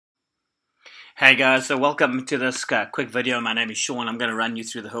Hey guys, so welcome to this quick video. My name is Sean. I'm going to run you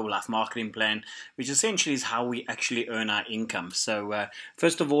through the Herbalife marketing plan, which essentially is how we actually earn our income. So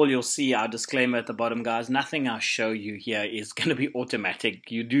first of all, you'll see our disclaimer at the bottom, guys. Nothing I show you here is going to be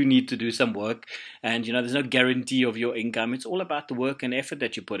automatic. You do need to do some work, and there's no guarantee of your income. It's all about the work and effort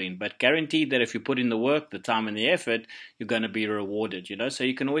that you put in, but guaranteed that if you put in the work, the time and the effort, you're going to be rewarded. So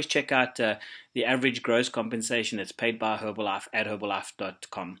you can always check out the average gross compensation that's paid by Herbalife at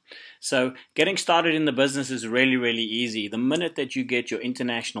herbalife.com. So getting started in the business is really, really easy. The minute that you get your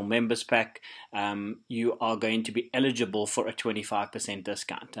international members pack, you are going to be eligible for a 25%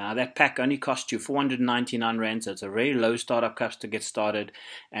 discount. That pack only costs you 499 Rand, so it's a very low startup cost to get started,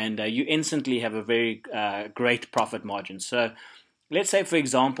 and you instantly have a very great profit margin. So let's say, for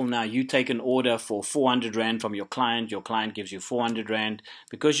example, now you take an order for 400 Rand from your client gives you 400 Rand.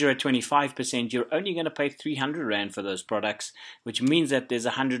 Because you're at 25%, you're only going to pay 300 Rand for those products, which means that there's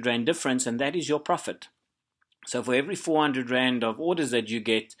a 100 Rand difference, and that is your profit. So for every 400 Rand of orders that you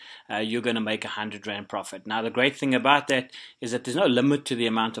get, you're going to make 100 Rand profit. Now, the great thing about that is that there's no limit to the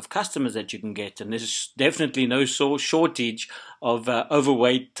amount of customers that you can get, and there's definitely no shortage of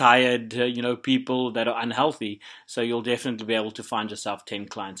overweight, tired, people that are unhealthy. So you'll definitely be able to find yourself 10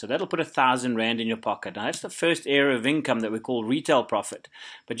 clients. So that'll put 1,000 Rand in your pocket. Now, that's the first area of income that we call retail profit.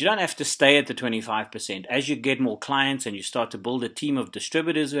 But you don't have to stay at the 25%. As you get more clients and you start to build a team of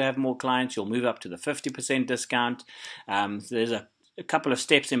distributors who have more clients, you'll move up to the 50% discount. So there's a couple of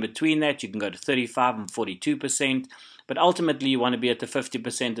steps in between that. You can go to 35 and 42%, but ultimately you want to be at the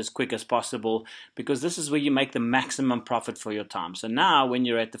 50% as quick as possible, because this is where you make the maximum profit for your time. So now when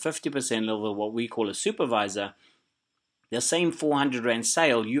you're at the 50% level, what we call a supervisor, the same 400 Rand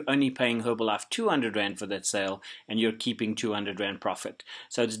sale, you're only paying Herbalife 200 Rand for that sale, and you're keeping 200 Rand profit.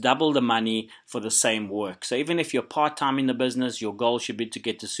 So it's double the money for the same work. So even if you're part-time in the business, your goal should be to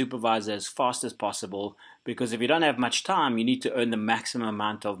get to supervisor as fast as possible, because if you don't have much time, you need to earn the maximum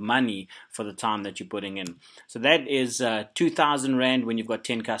amount of money for the time that you're putting in. So that is 2,000 Rand when you've got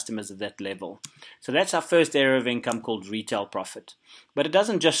 10 customers at that level. So that's our first area of income called retail profit. But it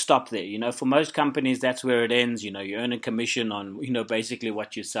doesn't just stop there. For most companies, that's where it ends. You earn a commission on, basically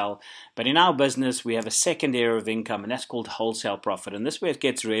what you sell. But in our business, we have a second area of income, and that's called wholesale profit. And this is where it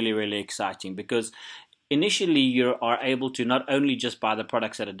gets really, really exciting, because initially, you are able to not only just buy the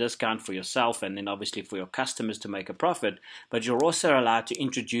products at a discount for yourself and then obviously for your customers to make a profit, but you're also allowed to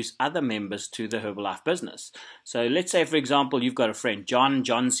introduce other members to the Herbalife business. So let's say, for example, you've got a friend, John.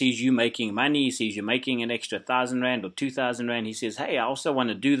 John sees you making money, sees you making an extra 1,000 Rand or 2,000 Rand. He says, hey, I also want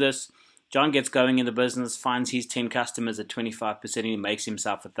to do this. John gets going in the business, finds his 10 customers at 25%, and he makes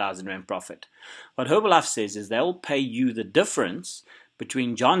himself 1,000 Rand profit. What Herbalife says is they'll pay you the difference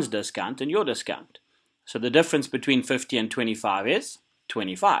between John's discount and your discount. So the difference between 50 and 25 is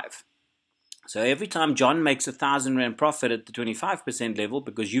 25. So every time John makes 1,000 Rand profit at the 25% level,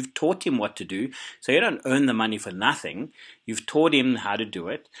 because you've taught him what to do, so you don't earn the money for nothing, you've taught him how to do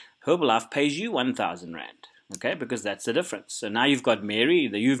it, Herbalife pays you 1,000 Rand. Okay, because that's the difference. So now you've got Mary.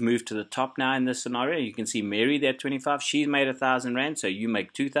 You've moved to the top now in this scenario. You can see Mary there at 25. She's made 1,000 Rand, so you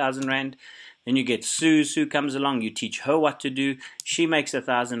make 2,000 Rand. Then you get Sue. Sue comes along. You teach her what to do. She makes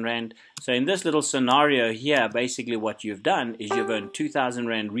 1,000 Rand. So in this little scenario here, basically what you've done is you've earned 2,000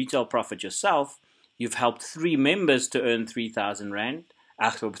 Rand retail profit yourself. You've helped 3 members to earn 3,000 Rand,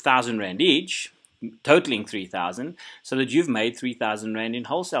 1,000 Rand each, totaling 3,000, so that you've made 3,000 Rand in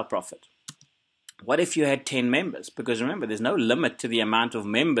wholesale profit. What if you had 10 members? Because remember, there's no limit to the amount of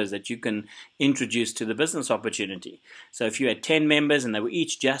members that you can introduce to the business opportunity. So if you had 10 members and they were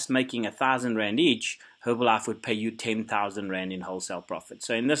each just making 1,000 Rand each, Herbalife would pay you 10,000 Rand in wholesale profit.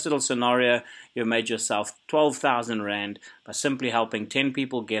 So in this little scenario, you've made yourself 12,000 Rand by simply helping 10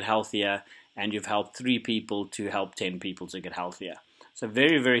 people get healthier, and you've helped 3 people to help 10 people to get healthier. So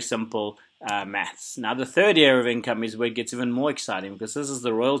very, very simple maths. Now the third area of income is where it gets even more exciting, because this is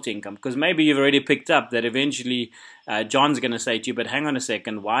the royalty income. Because maybe you've already picked up that eventually John's going to say to you, but hang on a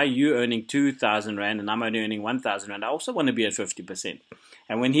second, why are you earning 2,000 Rand and I'm only earning 1,000 Rand? I also want to be at 50%.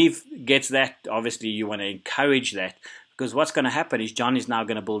 And when he gets that, obviously you want to encourage that, because what's going to happen is John is now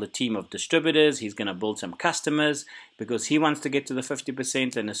going to build a team of distributors. He's going to build some customers because he wants to get to the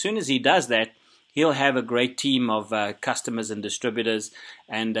 50%. And as soon as he does that, he'll have a great team of customers and distributors,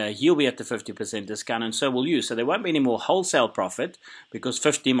 and he'll be at the 50% discount, and so will you. So there won't be any more wholesale profit, because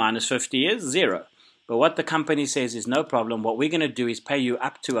 50 minus 50 is 0. But what the company says is no problem. What we're going to do is pay you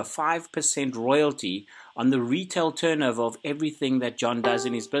up to a 5% royalty on the retail turnover of everything that John does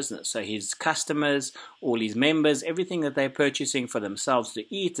in his business. So his customers, all his members, everything that they're purchasing for themselves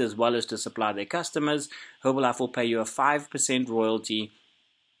to eat as well as to supply their customers, Herbalife will pay you a 5% royalty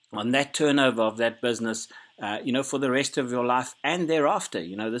on that turnover of that business, for the rest of your life and thereafter.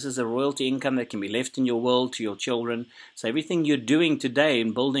 This is a royalty income that can be left in your will to your children. So everything you're doing today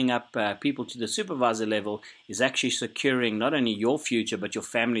in building up people to the supervisor level is actually securing not only your future, but your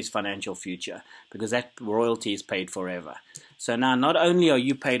family's financial future, because that royalty is paid forever. So now not only are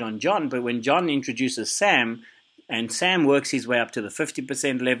you paid on John, but when John introduces Sam, and Sam works his way up to the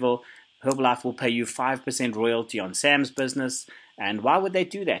 50% level, Herbalife will pay you 5% royalty on Sam's business. And why would they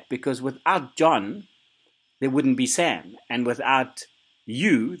do that? Because without John, there wouldn't be Sam. And without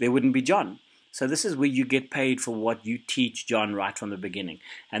you, there wouldn't be John. So this is where you get paid for what you teach John right from the beginning.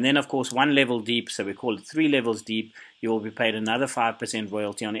 And then, of course, one level deep, so we call it 3 levels deep, you will be paid another 5%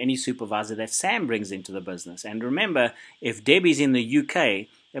 royalty on any supervisor that Sam brings into the business. And remember, if Debbie's in the UK,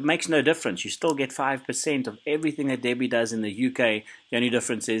 it makes no difference. You still get 5% of everything that Debbie does in the UK. The only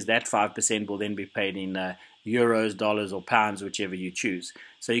difference is that 5% will then be paid in euros, dollars, or pounds, whichever you choose.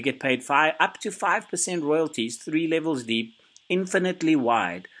 So you get paid up to 5% royalties, 3 levels deep, infinitely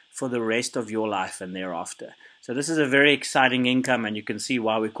wide, for the rest of your life and thereafter. So this is a very exciting income, and you can see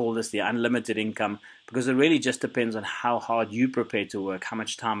why we call this the unlimited income, because it really just depends on how hard you prepare to work, how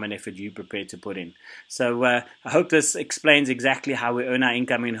much time and effort you prepare to put in. So I hope this explains exactly how we earn our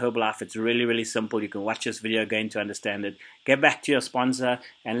income in Herbalife. It's really, really simple. You can watch this video again to understand it. Get back to your sponsor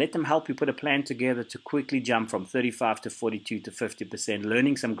and let them help you put a plan together to quickly jump from 35 to 42 to 50%,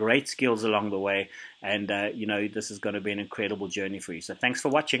 learning some great skills along the way. And, this is going to be an incredible journey for you. So thanks for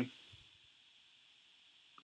watching.